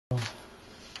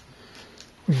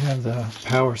we have the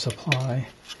power supply,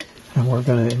 and we're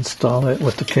going to install it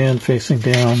with the fan facing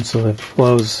down so that it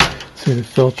flows through the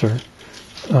filter.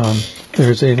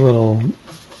 There's a little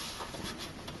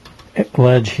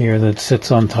ledge here that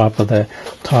sits on top of the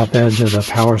top edge of the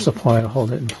power supply to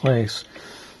hold it in place.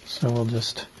 So we'll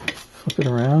just flip it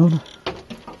around,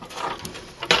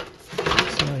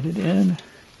 slide it in,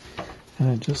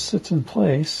 and it just sits in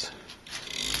place.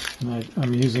 And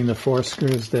I'm using the 4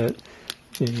 screws that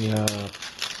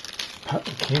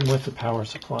came with the power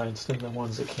supply instead of the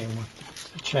ones that came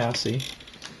with the chassis.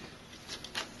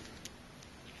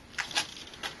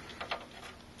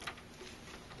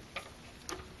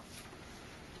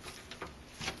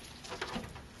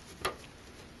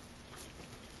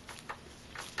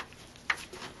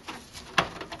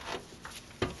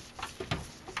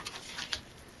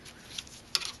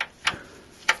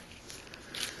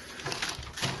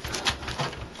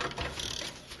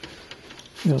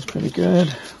 Feels pretty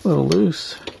good, a little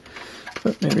loose,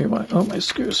 but maybe my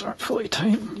screws aren't fully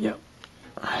tightened. Yep.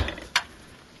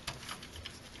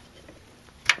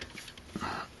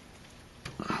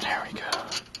 There we go.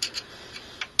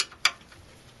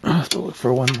 I'll have to look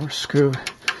for one more screw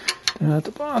down at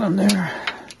the bottom there,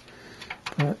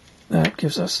 but that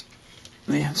gives us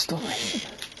the installation.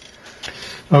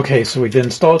 Okay, so we've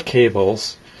installed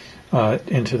cables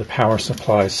into the power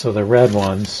supply. So the red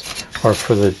ones are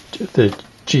for the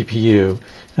GPU,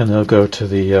 and they'll go to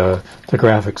the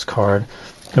graphics card.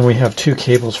 And we have 2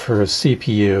 cables for a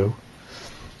CPU.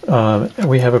 And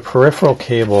we have a peripheral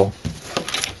cable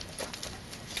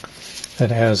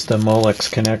that has the Molex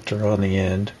connector on the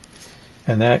end,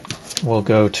 and that will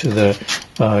go to the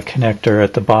connector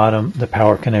at the bottom, the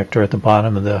power connector at the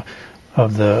bottom of the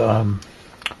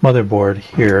motherboard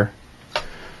here.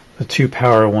 The 2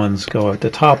 power ones go at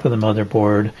the top of the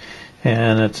motherboard,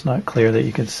 and it's not clear that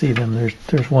you can see them.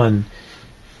 There's one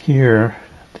here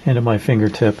at the end of my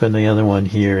fingertip, and the other one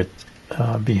here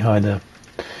behind the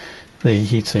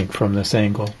heatsink from this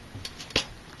angle.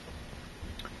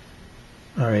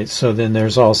 Alright, so then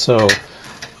there's also 2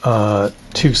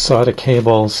 SATA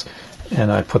cables,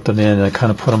 and I put them in, and I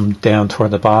kind of put them down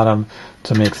toward the bottom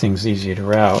to make things easy to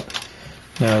route.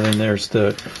 Now then there's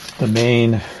the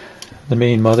main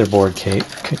motherboard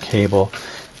cable,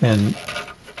 and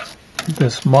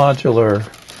these modular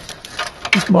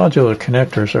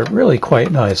connectors are really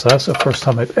quite nice. That's the first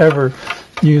time I've ever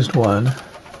used one. And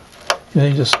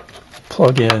they just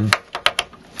plug in,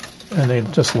 and they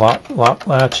just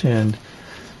latch in,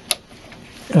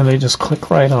 and they just click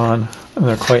right on, and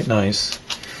they're quite nice.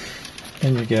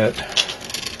 And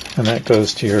that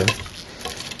goes to your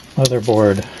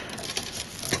motherboard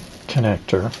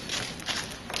connector.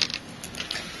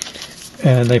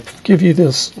 And they give you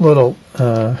this little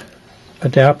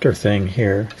adapter thing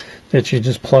here that you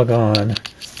just plug on,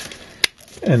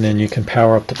 and then you can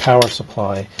power up the power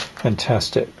supply and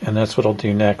test it. And that's what I'll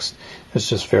do next, is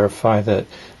just verify that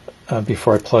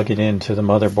before I plug it into the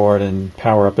motherboard and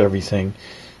power up everything,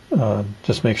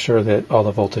 just make sure that all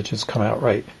the voltages come out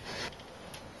right.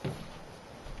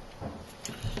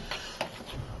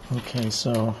 Okay,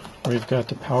 so we've got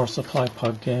the power supply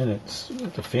plugged in.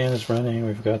 The fan is running.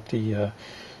 We've got the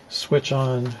switch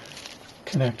on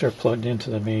connector plugged into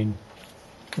the main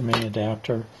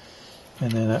adapter,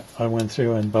 and then I went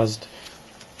through and buzzed.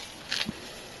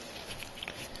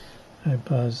 See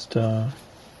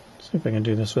if I can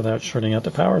do this without shorting out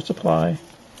the power supply.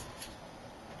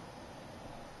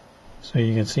 So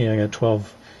you can see I got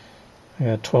 12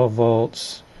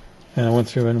 volts. And I went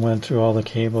through all the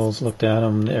cables, looked at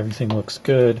them, everything looks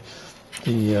good.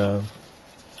 The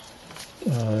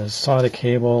SATA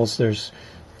cables, there's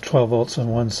 12 volts on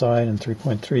one side and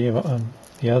 3.3 on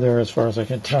the other, as far as I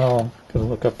can tell. Gotta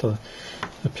look up the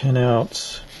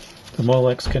pinouts. The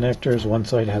Molex connectors, one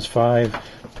side has 5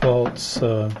 volts,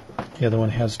 the other one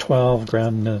has 12,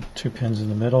 ground and 2 pins in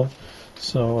the middle.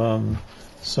 So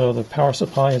the power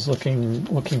supply is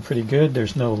looking pretty good.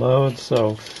 There's no load,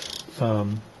 so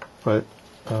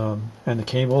and the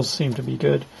cables seem to be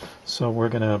good, so we're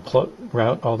going to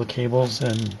route all the cables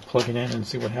and plug it in and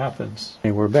see what happens.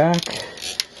 Okay, we're back.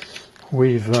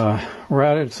 We've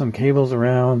routed some cables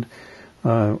around.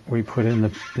 We put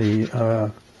in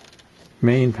the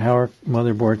main power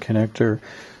motherboard connector.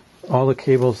 All the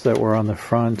cables that were on the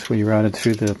front we routed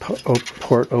through the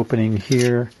port opening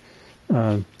here,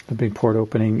 the big port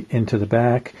opening into the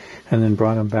back, and then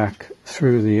brought them back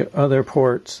through the other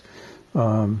ports.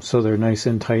 So they're nice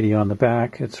and tidy on the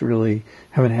back. It's really,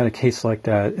 haven't had a case like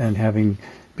that, and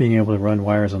being able to run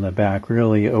wires on the back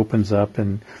really opens up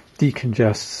and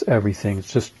decongests everything.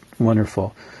 It's just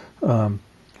wonderful.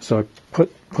 So I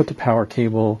put the power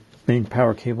cable main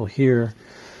power cable here.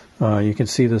 You can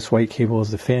see this white cable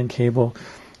is the fan cable.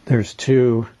 There's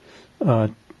two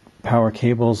power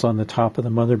cables on the top of the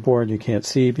motherboard you can't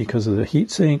see because of the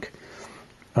heatsink.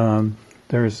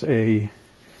 There's another,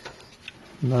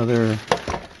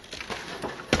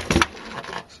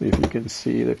 see if you can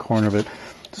see the corner of it.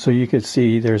 So you can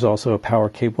see there's also a power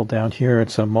cable down here.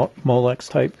 It's a Molex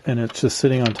type, and it's just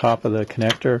sitting on top of the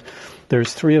connector.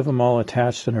 There's three of them all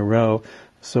attached in a row,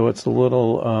 so it's a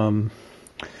little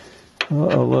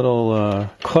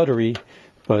cluttery,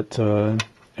 but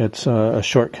it's a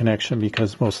short connection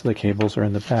because most of the cables are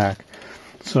in the back.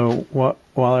 So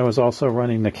while I was also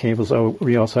running the cables,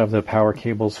 we also have the power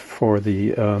cables for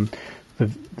the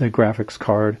graphics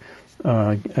card.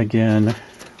 Again,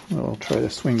 I'll try to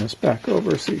swing this back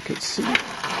over so you can see.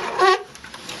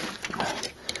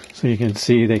 So you can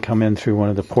see they come in through one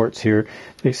of the ports here.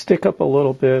 They stick up a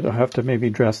little bit. I'll have to maybe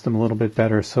dress them a little bit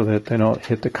better so that they don't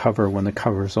hit the cover when the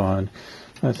cover's on.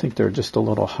 I think they're just a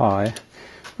little high.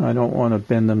 I don't want to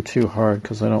bend them too hard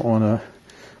because I don't want to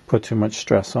put too much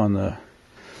stress on the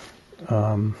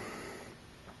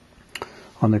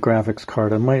graphics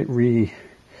card. I might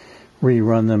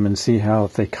rerun them and see how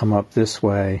if they come up this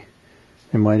way,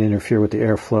 it might interfere with the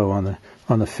airflow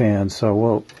on the fan.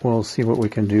 So we'll see what we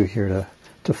can do here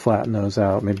to flatten those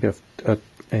out. Maybe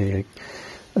a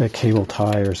cable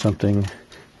tie or something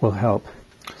will help.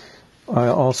 I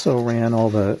also ran all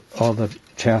the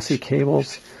chassis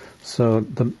cables. So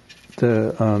the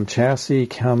chassis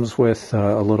comes with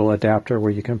a little adapter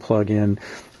where you can plug in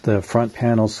the front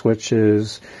panel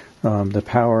switches, the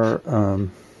power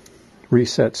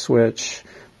reset switch,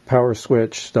 power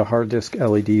switch, the hard disk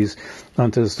LEDs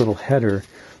onto this little header,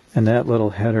 and that little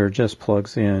header just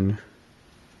plugs in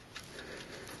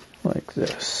like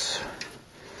this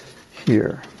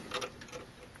here.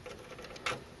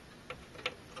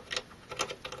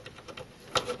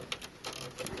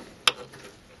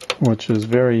 Which is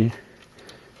very,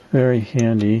 very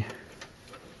handy.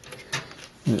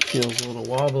 It feels a little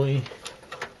wobbly.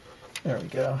 There we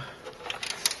go.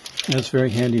 And it's very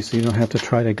handy so you don't have to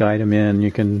try to guide them in.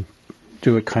 You can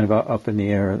do it kind of up in the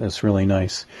air. That's really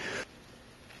nice.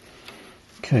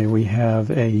 Okay, we have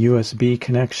a USB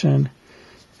connection,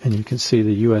 and you can see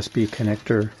the USB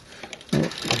connector. Oh,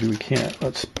 maybe we can't.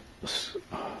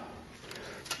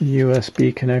 The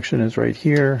USB connection is right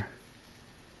here.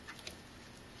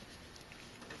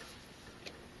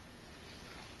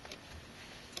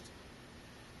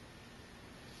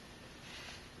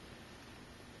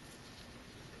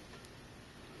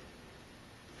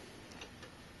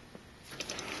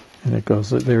 And it goes,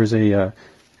 there's a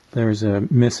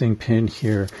missing pin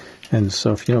here, and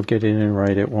so if you don't get it in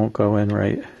right, it won't go in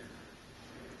right.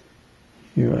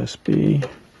 USB.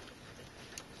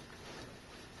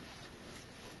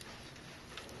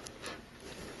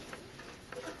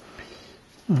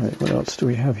 All right, what else do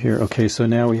we have here? Okay, so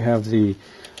now we have the,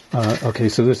 okay,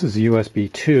 so this is the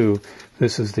USB 2,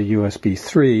 this is the USB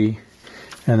 3,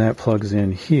 and that plugs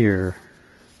in here.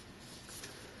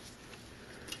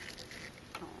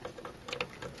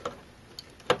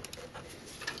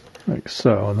 Like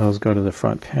so, and those go to the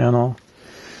front panel.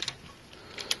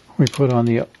 We put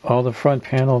on all the front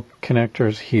panel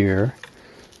connectors here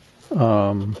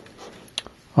on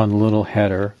the little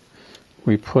header.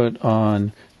 We put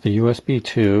on the USB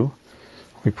 2.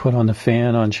 We put on the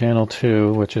fan on channel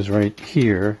 2, which is right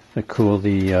here, to cool all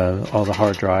the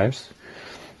hard drives.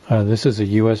 This is a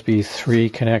USB 3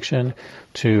 connection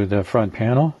to the front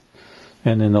panel.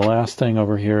 And then the last thing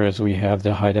over here is we have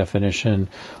the high definition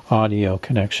audio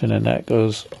connection, and that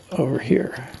goes over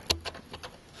here.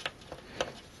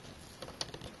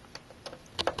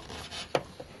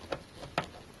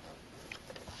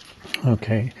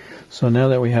 Okay, so now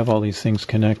that we have all these things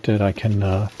connected, I can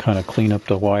kind of clean up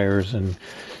the wires and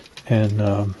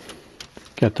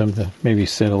get them to maybe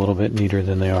sit a little bit neater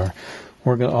than they are.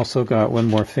 We're also got one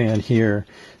more fan here,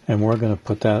 and we're going to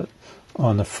put that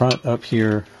on the front up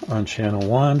here on channel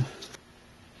 1.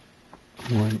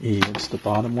 1E, it's the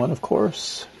bottom one, of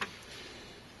course.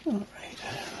 All right,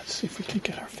 let's see if we can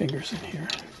get our fingers in here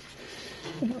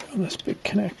and around this big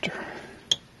connector.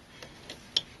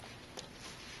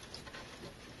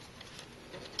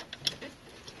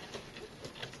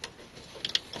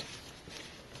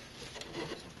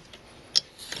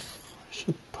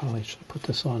 Probably should put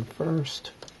this on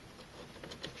first.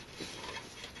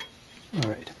 All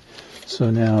right. So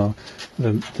now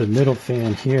the middle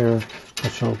fan here,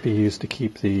 which will be used to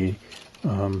keep the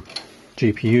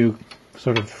GPU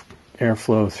sort of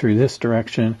airflow through this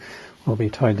direction, will be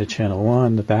tied to channel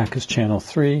 1. The back is channel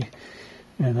 3,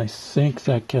 And I think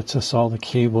that gets us all the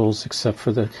cables except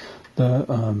for the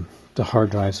hard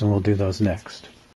drives, and we'll do those next.